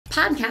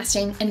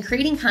Podcasting and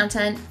creating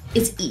content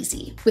is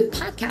easy. With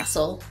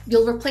Podcastle,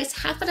 you'll replace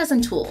half a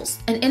dozen tools,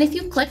 and in a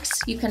few clicks,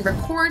 you can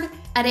record,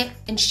 edit,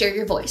 and share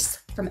your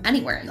voice from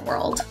anywhere in the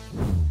world.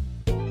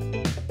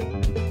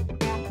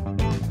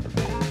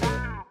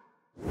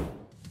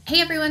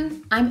 Hey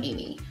everyone, I'm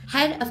Amy,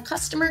 Head of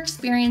Customer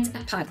Experience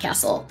at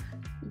Podcastle.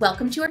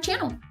 Welcome to our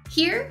channel.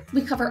 Here,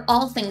 we cover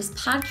all things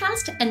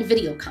podcast and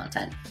video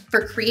content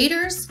for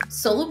creators,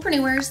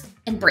 solopreneurs,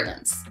 and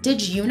brands. Did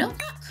you know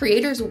that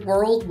creators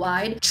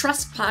worldwide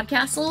trust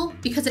Podcastle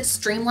because it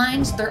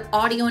streamlines their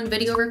audio and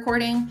video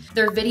recording,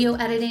 their video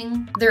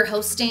editing, their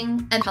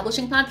hosting, and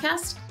publishing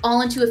podcasts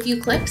all into a few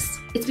clicks?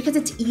 It's because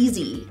it's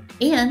easy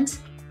and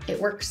it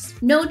works.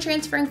 No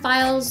transferring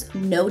files,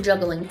 no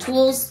juggling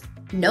tools,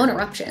 no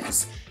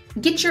interruptions.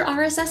 Get your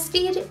RSS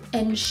feed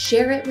and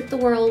share it with the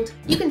world.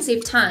 You can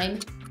save time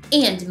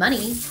and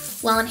money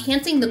while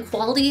enhancing the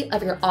quality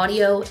of your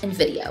audio and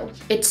video.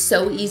 It's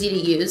so easy to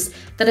use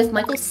that if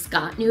Michael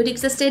Scott knew it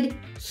existed,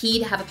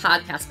 he'd have a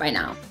podcast by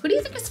now. Who do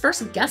you think his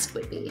first guest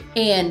would be?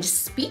 And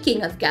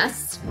speaking of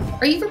guests,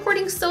 are you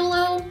recording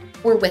solo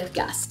or with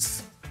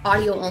guests?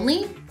 Audio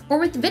only or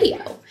with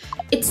video?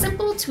 It's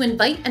simple to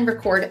invite and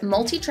record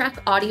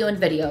multi-track audio and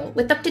video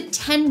with up to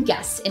 10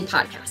 guests in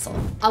Podcastle.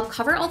 I'll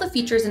cover all the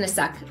features in a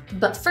sec,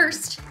 but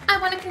first, I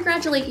want to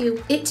congratulate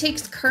you. It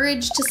takes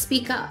courage to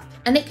speak up,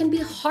 and it can be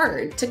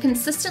hard to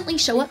consistently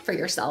show up for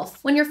yourself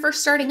when you're first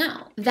starting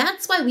out.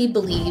 That's why we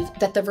believe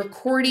that the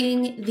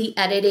recording, the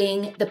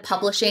editing, the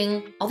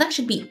publishing, all that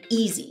should be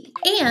easy.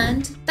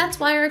 And that's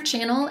why our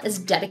channel is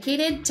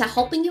dedicated to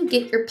helping you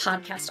get your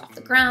podcast off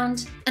the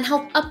ground and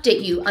help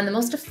update you on the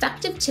most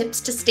effective tips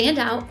to stand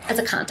out as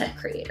a content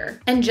creator.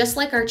 And just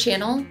like our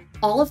channel,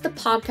 all of the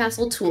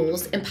Podcastle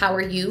tools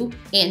empower you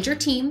and your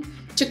team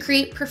to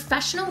create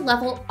professional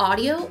level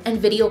audio and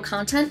video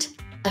content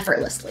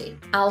effortlessly.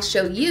 I'll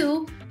show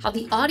you how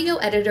the audio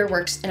editor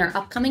works in our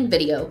upcoming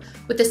video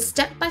with a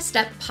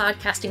step-by-step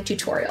podcasting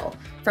tutorial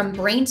from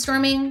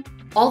brainstorming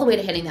all the way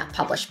to hitting that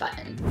publish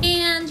button.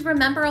 And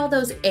remember all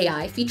those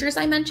AI features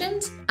I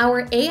mentioned?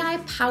 Our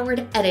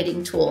AI-powered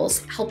editing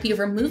tools help you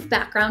remove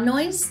background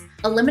noise,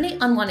 eliminate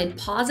unwanted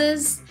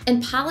pauses,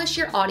 and polish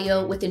your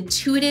audio with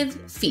intuitive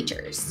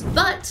features.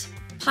 But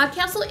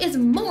Podcastle is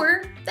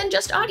more than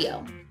just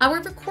audio.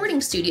 Our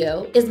recording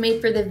studio is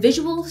made for the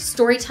visual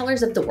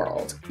storytellers of the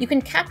world. You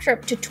can capture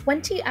up to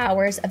 20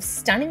 hours of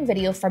stunning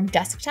video from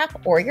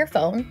desktop or your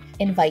phone,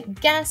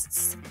 invite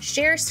guests,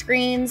 share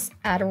screens,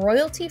 add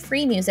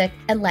royalty-free music,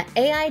 and let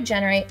AI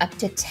generate up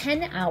to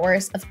 10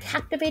 hours of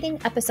captivating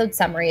episode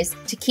summaries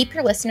to keep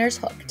your listeners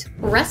hooked.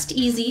 Rest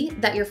easy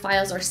that your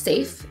files are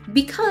safe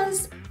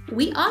because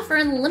we offer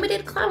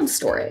unlimited cloud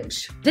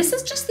storage. This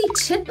is just the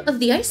tip of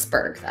the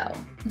iceberg, though.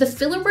 The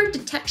filler word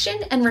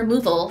detection and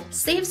removal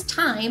saves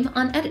time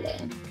on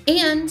editing.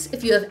 And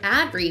if you have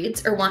ad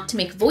reads or want to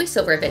make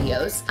voiceover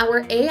videos,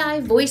 our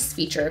AI voice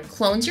feature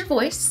clones your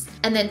voice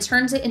and then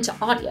turns it into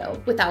audio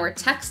with our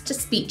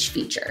text-to-speech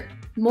feature.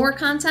 More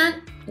content,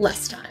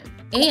 less time.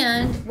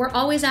 And we're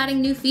always adding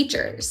new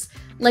features,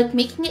 like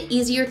making it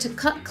easier to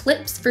cut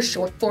clips for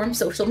short-form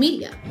social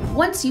media.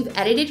 Once you've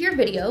edited your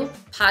video,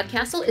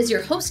 Podcastle is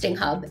your hosting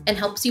hub and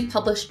helps you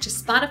publish to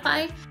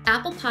Spotify,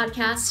 Apple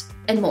Podcasts,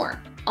 and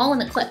more, all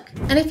in a click.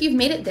 And if you've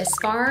made it this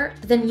far,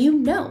 then you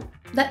know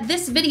that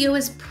this video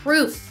is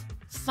proof.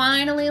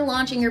 Finally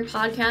launching your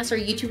podcast or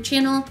YouTube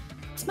channel,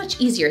 it's much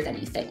easier than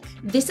you think.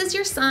 This is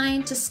your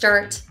sign to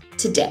start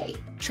today.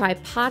 Try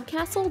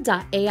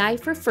Podcastle.ai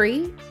for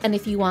free, and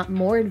if you want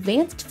more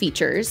advanced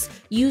features,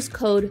 use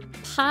code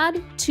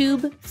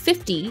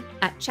PODTUBE50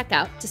 at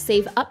checkout to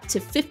save up to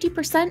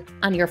 50%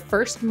 on your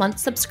first month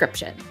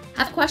subscription.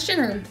 Have a question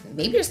or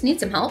maybe just need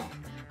some help?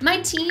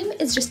 My team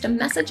is just a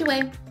message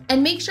away.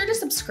 And make sure to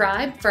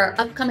subscribe for our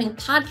upcoming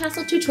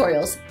Podcastle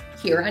tutorials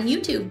here on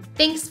YouTube.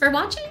 Thanks for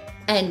watching,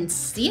 and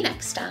see you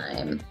next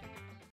time.